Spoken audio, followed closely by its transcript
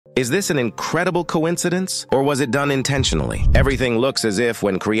Is this an incredible coincidence, or was it done intentionally? Everything looks as if,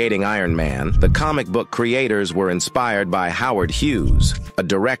 when creating Iron Man, the comic book creators were inspired by Howard Hughes, a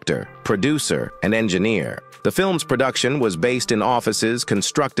director, producer, and engineer. The film's production was based in offices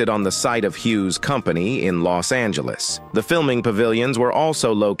constructed on the site of Hughes' company in Los Angeles. The filming pavilions were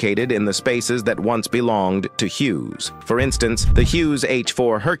also located in the spaces that once belonged to Hughes. For instance, the Hughes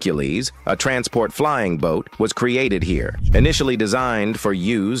H-4 Hercules, a transport flying boat, was created here. Initially designed for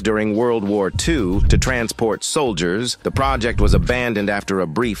use during World War II to transport soldiers, the project was abandoned after a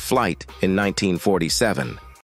brief flight in 1947.